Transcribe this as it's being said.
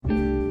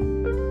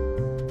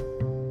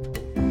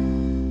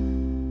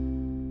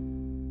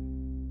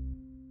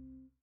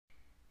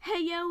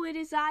it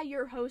is I,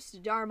 your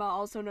host, Dharma,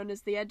 also known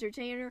as The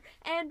Entertainer,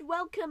 and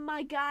welcome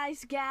my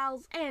guys,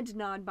 gals, and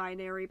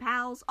non-binary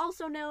pals,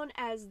 also known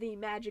as the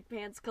Magic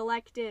Pants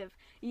Collective.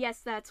 Yes,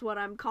 that's what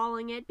I'm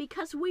calling it,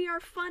 because we are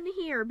fun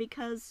here,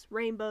 because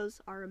rainbows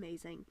are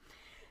amazing.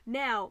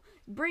 Now,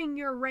 bring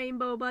your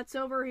rainbow butts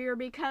over here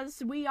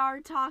because we are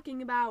talking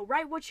about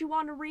write what you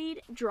want to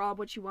read, draw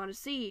what you want to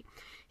see.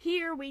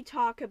 Here we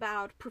talk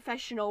about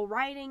professional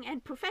writing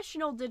and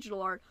professional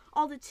digital art,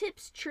 all the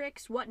tips,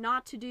 tricks, what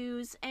not to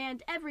do's,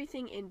 and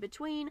everything in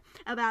between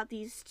about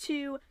these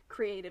two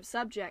creative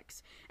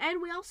subjects.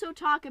 And we also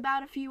talk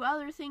about a few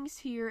other things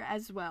here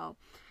as well,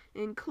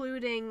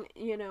 including,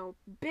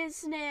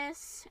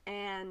 business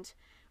and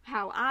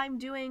how I'm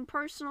doing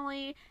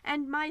personally,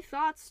 and my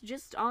thoughts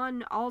just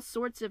on all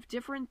sorts of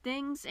different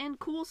things and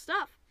cool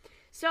stuff.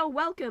 So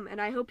welcome, and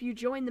I hope you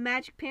join the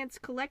Magic Pants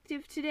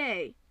Collective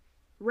today.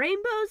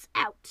 Rainbows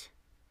out!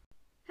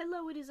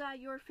 Hello, it is I,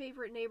 your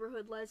favorite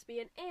neighborhood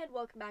lesbian, and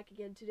welcome back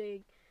again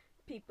today,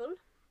 people.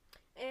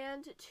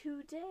 And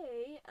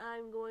today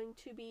I'm going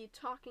to be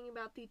talking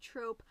about the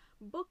trope,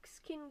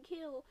 books can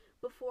kill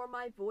before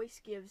my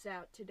voice gives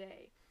out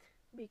today.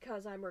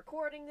 Because I'm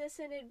recording this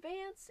in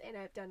advance, and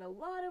I've done a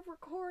lot of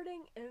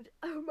recording, and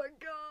oh my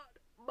god,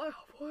 my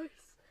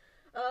voice.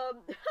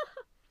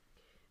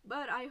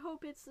 But I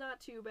hope it's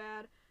not too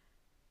bad.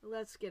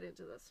 Let's get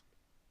into this.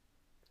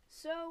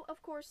 So,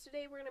 of course,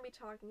 today we're going to be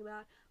talking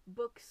about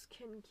books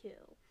can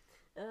kill.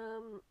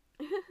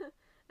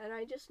 And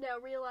I just now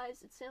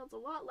realized it sounds a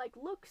lot like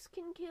looks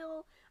can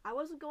kill. I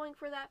wasn't going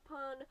for that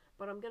pun,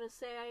 but I'm going to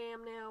say I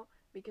am now,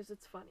 because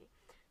it's funny.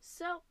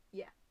 So,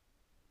 yeah.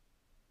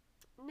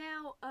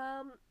 Now,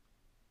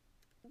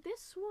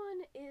 this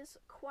one is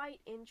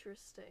quite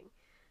interesting,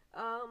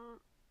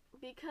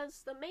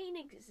 because the main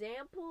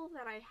example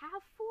that I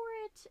have for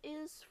it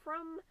is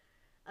from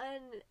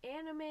an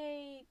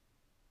anime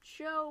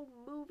show,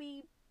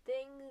 movie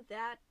thing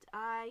that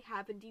I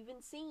haven't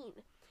even seen.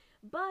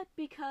 But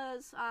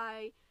because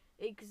I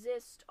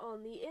exist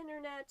on the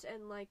internet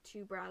and like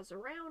to browse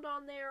around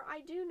on there,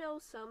 I do know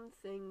some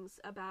things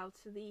about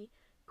the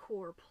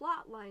core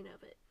plot line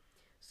of it.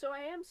 So I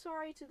am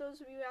sorry to those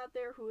of you out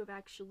there who have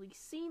actually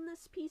seen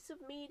this piece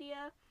of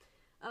media,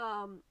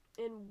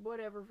 in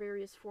whatever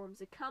various forms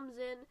it comes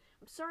in.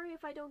 I'm sorry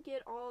if I don't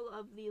get all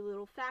of the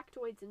little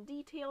factoids and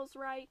details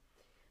right,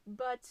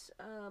 but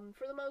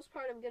for the most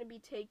part I'm going to be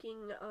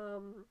taking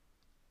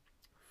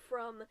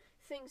from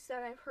things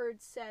that I've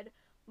heard said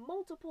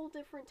multiple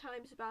different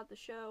times about the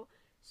show,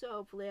 so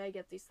hopefully I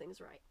get these things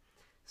right.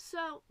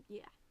 So,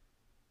 yeah.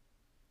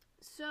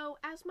 So,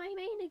 as my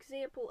main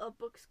example of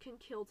books can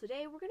kill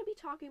today, we're going to be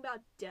talking about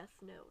Death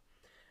Note.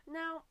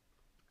 Now,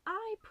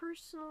 I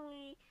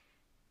personally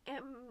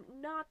am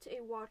not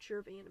a watcher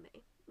of anime.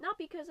 Not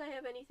because I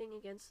have anything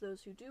against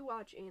those who do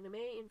watch anime.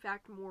 In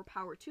fact, more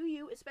power to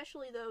you,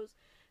 especially those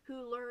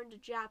who learned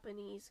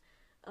Japanese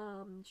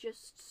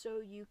just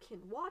so you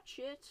can watch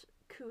it.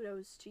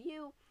 Kudos to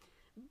you.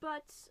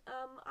 But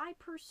I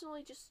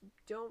personally just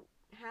don't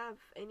have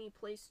any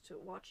place to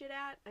watch it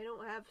at. I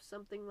don't have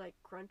something like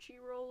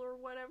Crunchyroll or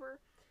whatever.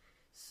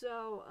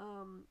 So,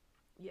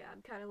 yeah,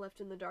 I'm kind of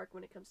left in the dark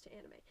when it comes to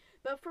anime.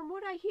 But from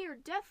what I hear,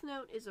 Death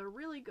Note is a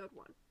really good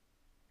one.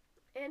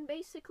 And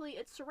basically,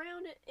 its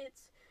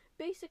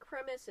basic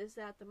premise is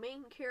that the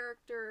main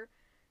character,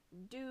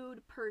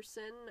 dude,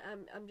 person,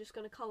 I'm just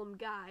going to call him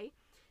Guy,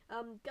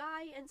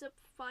 Guy ends up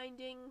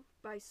finding,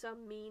 by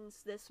some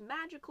means, this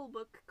magical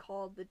book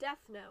called the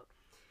Death Note.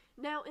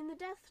 Now, in the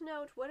Death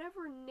Note,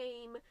 whatever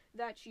name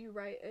that you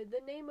write,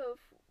 the name of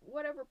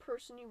whatever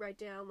person you write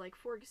down, like,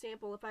 for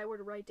example, if I were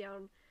to write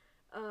down,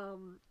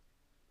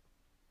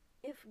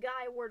 if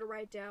Guy were to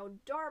write down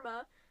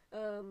Dharma,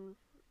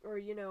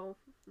 or,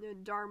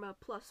 Dharma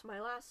plus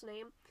my last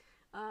name,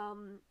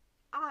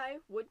 I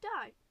would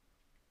die.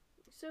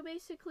 So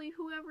basically,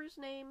 whoever's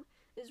name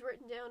is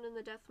written down in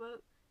the Death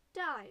Note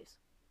dies.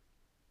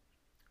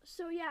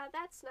 So yeah,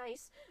 that's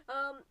nice.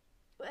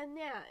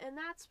 And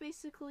that's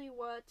basically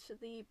what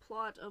the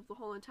plot of the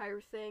whole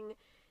entire thing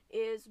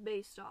is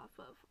based off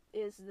of,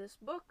 is this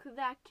book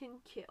that can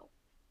kill.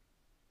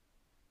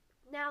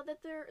 Now,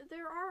 that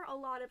there are a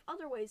lot of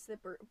other ways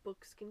that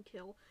books can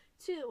kill,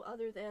 too,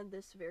 other than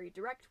this very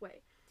direct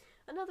way.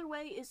 Another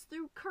way is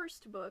through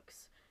cursed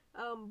books,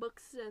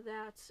 books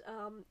that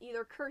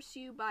either curse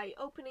you by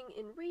opening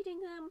and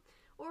reading them,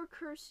 or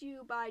curse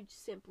you by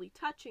simply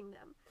touching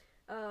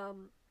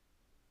them.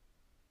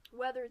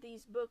 Whether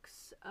these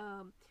books,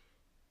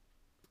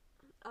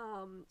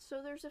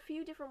 so there's a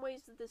few different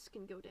ways that this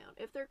can go down.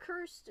 If they're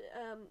cursed,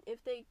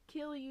 if they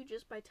kill you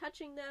just by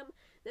touching them,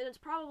 then it's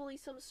probably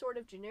some sort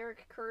of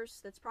generic curse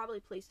that's probably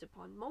placed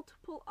upon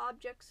multiple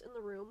objects in the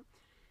room,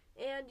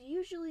 and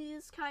usually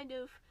this kind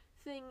of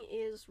thing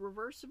is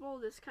reversible.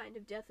 This kind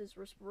of death is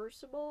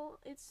reversible.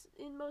 It's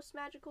in most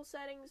magical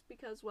settings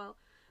because, well,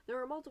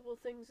 there are multiple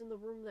things in the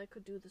room that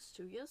could do this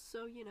to you,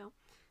 so,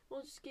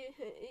 we'll just get,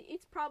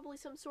 it's probably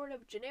some sort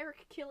of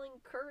generic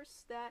killing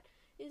curse that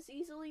is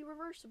easily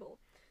reversible.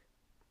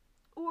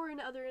 Or in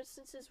other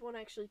instances, won't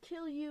actually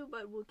kill you,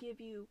 but will give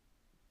you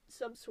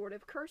some sort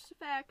of curse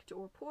effect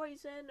or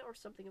poison or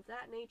something of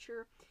that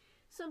nature,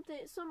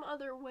 some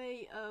other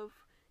way of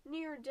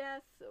near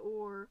death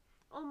or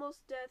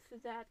almost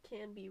death that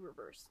can be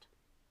reversed.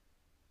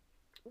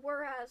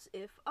 Whereas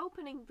if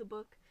opening the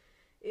book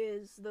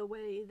is the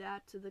way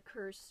that the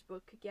cursed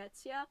book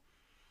gets ya,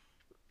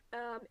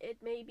 it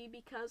may be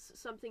because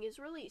something is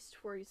released,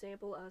 for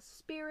example, a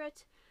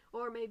spirit,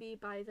 or maybe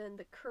by then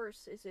the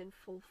curse is in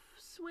full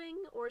swing,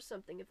 or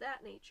something of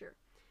that nature.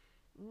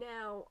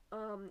 Now,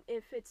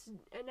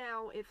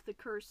 if the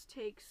curse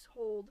takes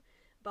hold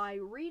by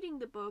reading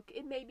the book,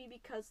 it may be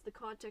because the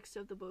context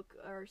of the book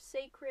are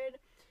sacred,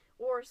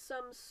 or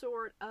some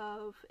sort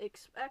of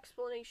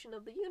explanation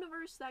of the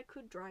universe that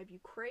could drive you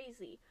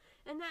crazy.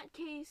 In that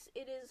case,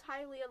 it is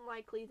highly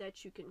unlikely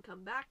that you can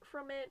come back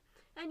from it,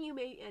 and you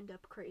may end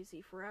up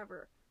crazy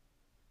forever.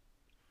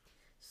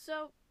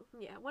 So,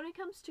 yeah, when it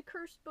comes to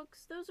cursed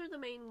books, those are the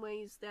main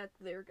ways that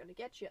they're gonna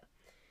get you.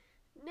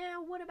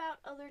 Now, what about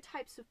other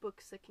types of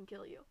books that can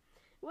kill you?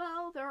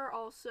 Well, there are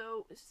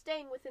also,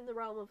 staying within the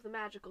realm of the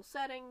magical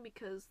setting,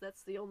 because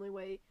that's the only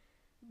way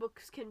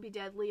books can be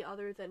deadly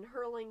other than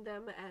hurling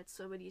them at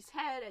somebody's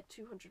head at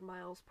 200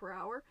 miles per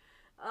hour.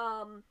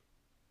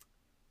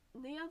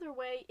 The other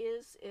way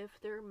is if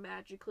they're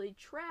magically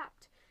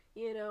trapped,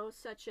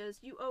 such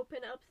as you open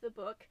up the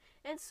book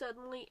and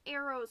suddenly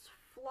arrows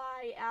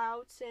fly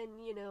out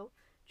and,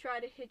 try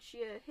to hit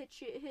you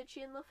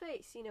in the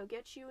face,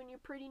 get you in your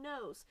pretty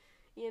nose,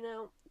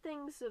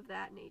 things of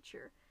that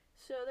nature.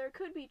 So there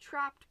could be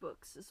trapped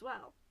books as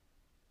well.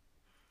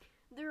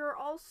 There are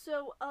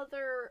also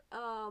other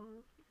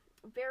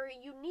very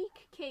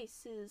unique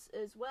cases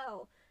as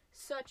well,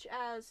 such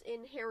as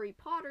in Harry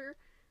Potter.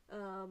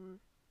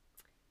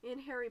 In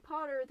Harry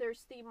Potter,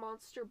 there's the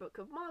Monster Book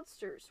of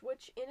Monsters,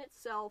 which in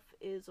itself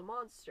is a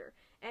monster,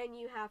 and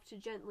you have to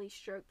gently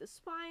stroke the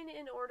spine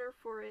in order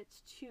for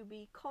it to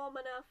be calm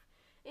enough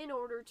in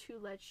order to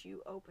let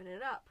you open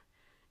it up.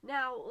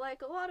 Now,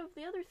 like a lot of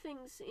the other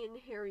things in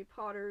Harry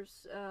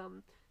Potter's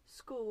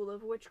school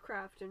of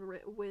witchcraft and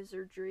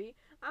wizardry,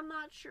 I'm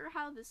not sure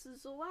how this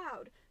is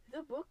allowed.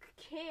 The book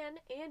can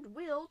and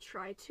will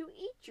try to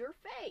eat your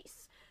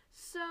face.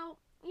 So,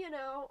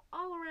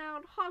 all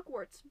around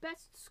Hogwarts,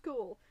 best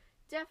school.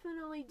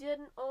 Definitely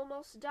didn't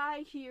almost die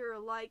here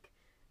like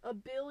a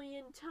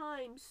billion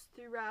times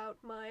throughout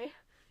my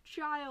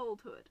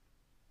childhood.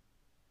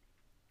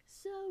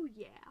 So,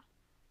 yeah.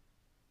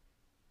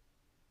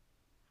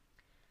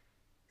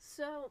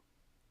 So,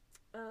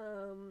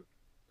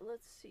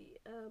 let's see,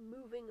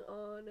 moving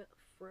on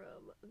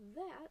from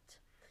that,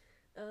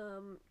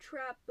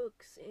 trap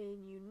books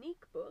and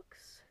unique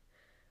books,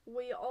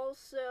 we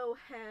also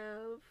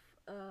have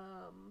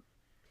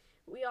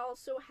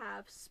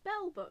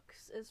spell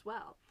books as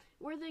well,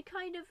 where they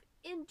kind of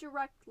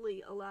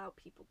indirectly allow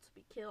people to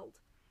be killed.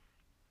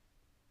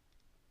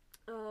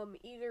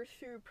 Either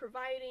through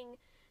providing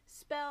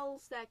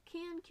spells that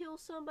can kill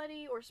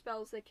somebody, or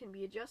spells that can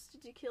be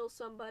adjusted to kill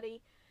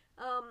somebody.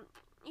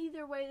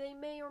 Either way, they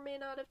may or may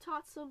not have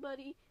taught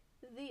somebody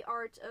the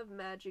art of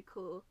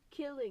magical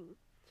killing.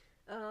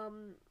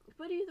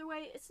 But either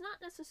way, it's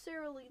not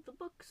necessarily the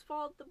book's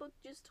fault. The book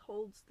just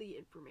holds the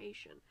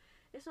information.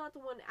 It's not the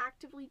one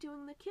actively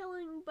doing the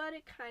killing, but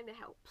it kind of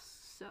helps.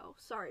 So,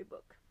 sorry,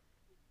 book.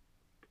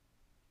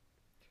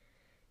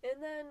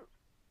 And then,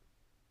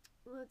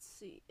 let's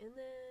see,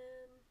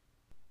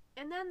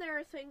 and then there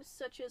are things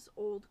such as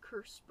old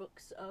curse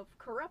books of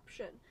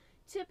corruption.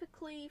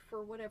 Typically,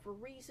 for whatever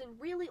reason,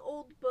 really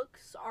old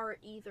books are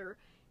either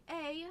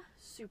A,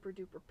 super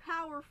duper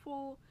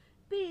powerful,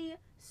 B,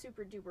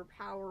 super duper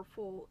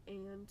powerful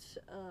and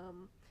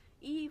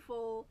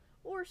evil,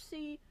 or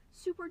C,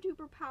 super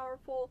duper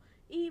powerful,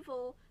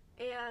 evil,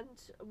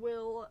 and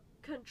will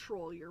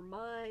control your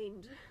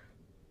mind.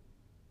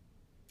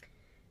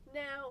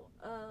 Now,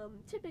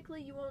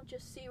 typically you won't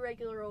just see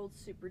regular old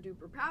super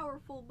duper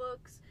powerful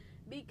books,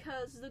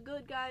 because the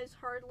good guys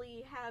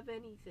hardly have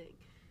anything.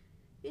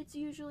 It's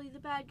usually the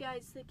bad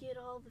guys that get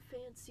all the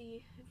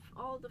fancy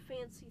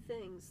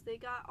things. They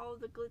got all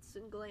the glitz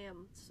and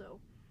glam, so,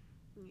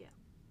 yeah.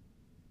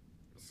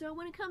 So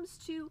when it comes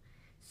to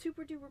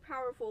super duper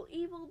powerful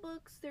evil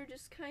books, they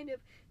just kind of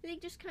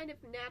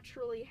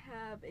naturally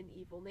have an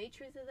evil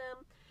nature to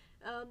them.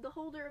 The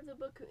holder of the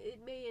book, it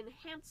may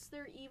enhance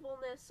their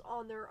evilness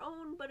on their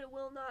own, but it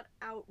will not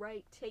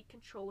outright take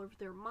control of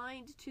their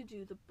mind to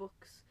do the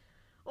book's,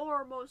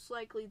 or most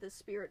likely the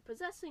spirit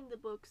possessing the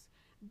book's,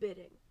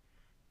 bidding.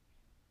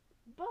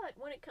 But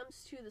when it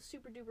comes to the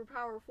super duper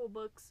powerful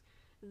books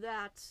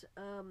that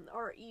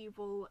are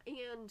evil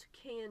and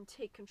can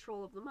take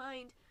control of the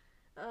mind,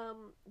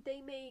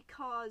 they may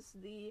cause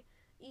the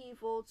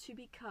evil to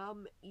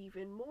become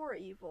even more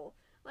evil.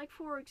 Like,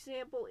 for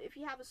example, if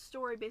you have a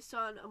story based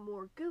on a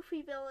more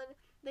goofy villain,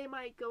 they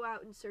might go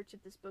out in search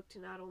of this book to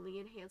not only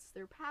enhance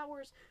their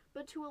powers,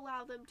 but to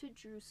allow them to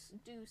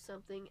do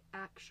something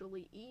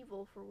actually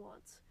evil for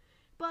once.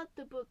 But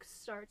the book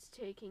starts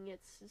taking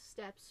its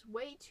steps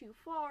way too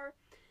far,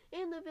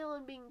 and the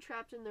villain being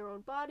trapped in their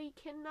own body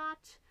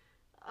cannot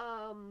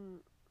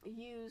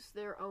use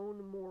their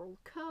own moral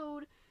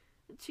code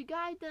to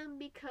guide them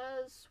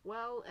because,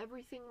 well,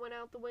 everything went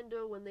out the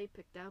window when they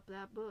picked up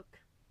that book.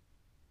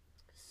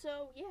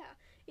 So, yeah,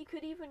 it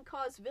could even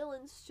cause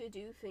villains to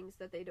do things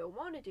that they don't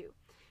want to do.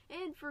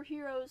 And for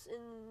heroes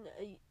in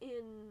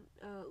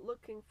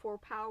looking for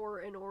power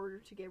in order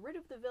to get rid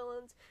of the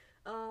villains,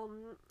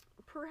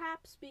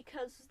 perhaps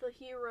because the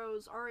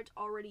heroes aren't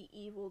already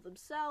evil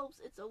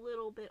themselves, it's a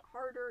little bit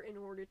harder in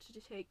order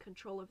to take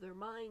control of their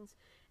minds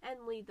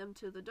and lead them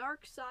to the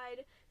dark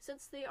side,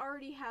 since they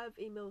already have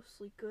a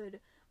mostly good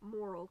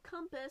moral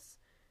compass.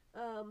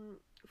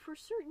 For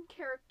certain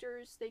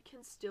characters, they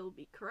can still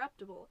be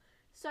corruptible,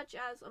 such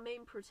as a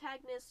main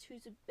protagonist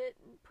who's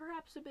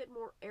perhaps a bit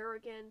more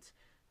arrogant,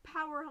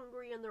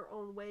 power-hungry in their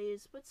own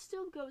ways, but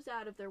still goes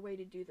out of their way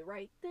to do the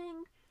right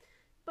thing,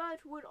 but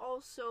would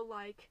also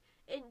like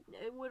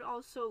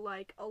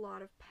a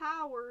lot of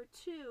power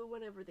too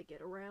whenever they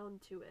get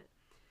around to it.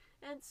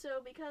 And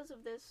so because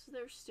of this,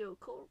 they're still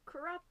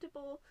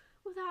corruptible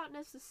without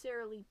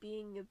necessarily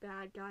being a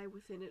bad guy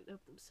within it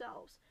of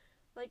themselves.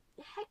 Like,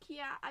 heck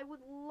yeah, I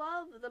would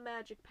love the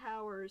magic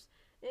powers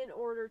in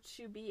order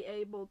to be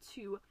able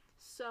to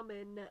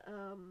summon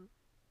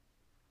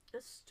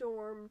a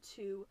storm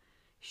to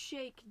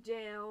shake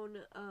down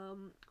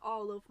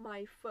all of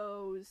my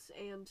foes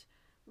and,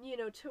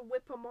 to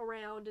whip them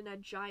around in a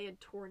giant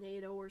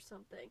tornado or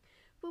something.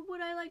 But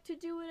would I like to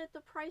do it at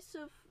the price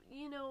of,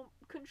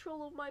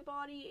 control of my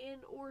body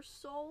and or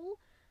soul?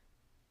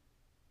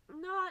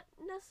 Not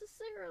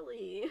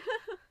necessarily.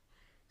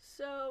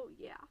 So,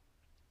 yeah.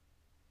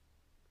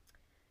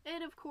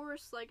 And of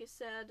course, like I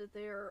said,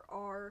 there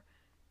are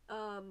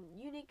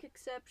unique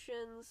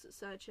exceptions,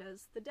 such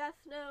as the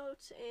Death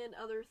Note and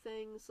other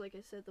things, like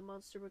I said, the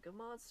Monster Book of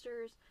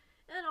Monsters,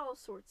 and all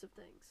sorts of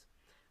things.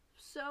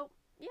 So,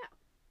 yeah.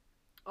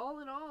 All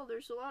in all,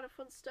 there's a lot of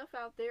fun stuff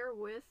out there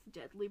with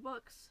deadly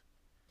books.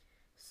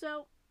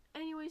 So,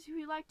 anyways, if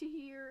you'd like to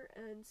hear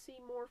and see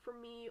more from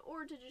me,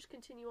 or to just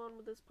continue on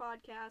with this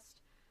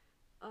podcast,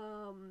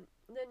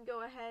 then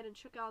go ahead and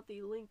check out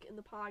the link in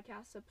the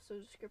podcast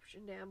episode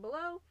description down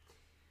below.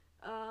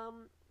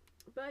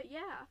 But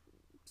yeah,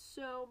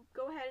 so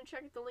go ahead and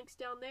check out the links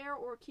down there,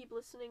 or keep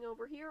listening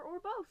over here, or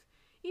both.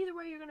 Either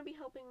way, you're going to be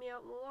helping me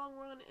out in the long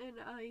run, and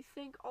I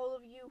thank all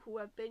of you who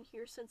have been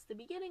here since the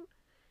beginning,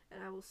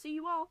 and I will see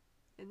you all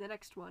in the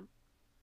next one.